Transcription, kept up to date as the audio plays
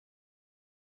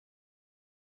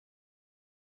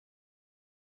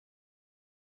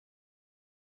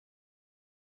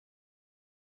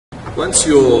Once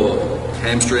your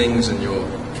hamstrings and your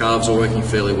calves are working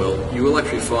fairly well, you will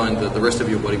actually find that the rest of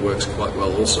your body works quite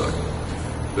well also.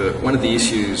 But one of the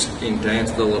issues in dance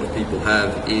that a lot of people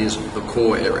have is the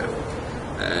core area,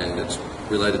 and it's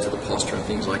related to the posture and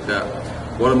things like that.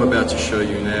 What I'm about to show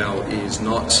you now is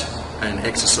not an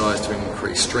exercise to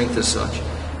increase strength as such.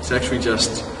 It's actually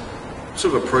just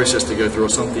sort of a process to go through, or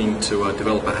something to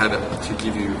develop a habit to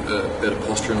give you a better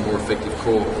posture and a more effective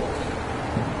core.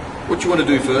 What you want to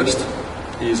do first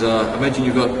is imagine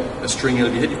you've got a string out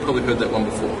of your head. You've probably heard that one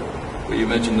before, where you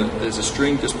imagine that there's a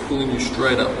string just pulling you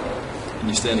straight up and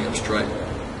you're standing up straight.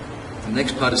 The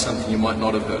next part is something you might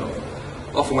not have heard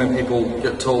of. Often when people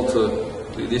get told to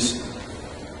do this,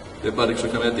 their buttocks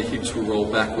will come out, their hips will roll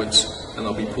backwards and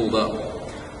they'll be pulled up.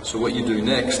 So what you do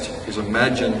next is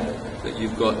imagine that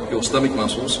you've got your stomach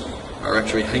muscles are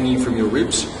actually hanging from your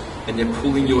ribs and they're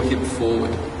pulling your hip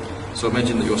forward. So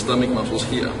imagine that your stomach muscles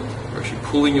here are actually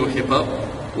pulling your hip up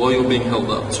while you're being held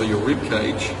up. So your rib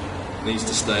cage needs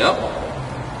to stay up,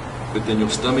 but then your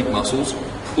stomach muscles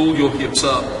pull your hips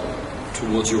up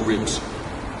towards your ribs.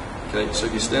 Okay, so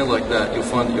if you stand like that, you'll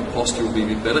find that your posture will be a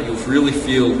bit better. You'll really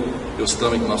feel your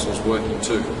stomach muscles working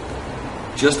too.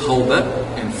 Just hold that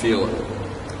and feel it.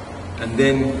 And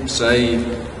then say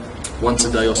once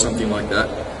a day or something like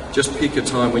that, just pick a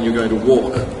time when you're going to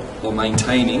walk while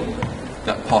maintaining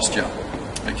that posture.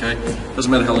 Okay? Doesn't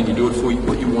matter how long you do it for.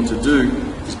 What you want to do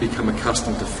is become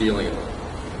accustomed to feeling it.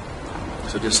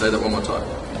 So just say that one more time.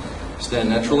 Stand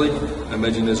naturally.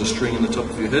 Imagine there's a string in the top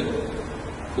of your head,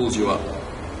 pulls you up.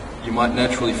 You might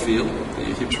naturally feel that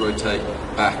your hips rotate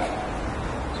back.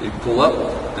 So you pull up,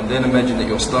 and then imagine that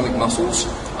your stomach muscles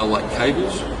are like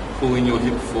cables pulling your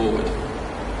hip forward.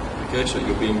 Okay, so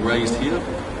you're being raised here,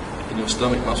 and your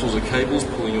stomach muscles are cables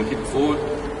pulling your hip forward.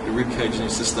 Your rib cage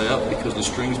needs to stay up because the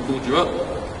strings pulled you up,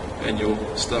 and your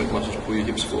stomach muscles pull your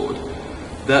hips forward.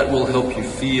 That will help you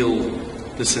feel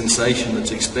the sensation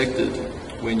that's expected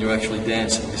when you're actually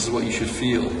dancing. This is what you should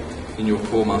feel in your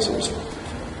core muscles.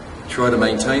 Try to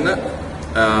maintain that,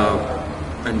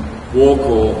 and walk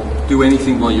or do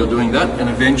anything while you're doing that, and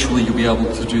eventually you'll be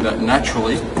able to do that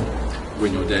naturally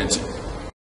when you're dancing.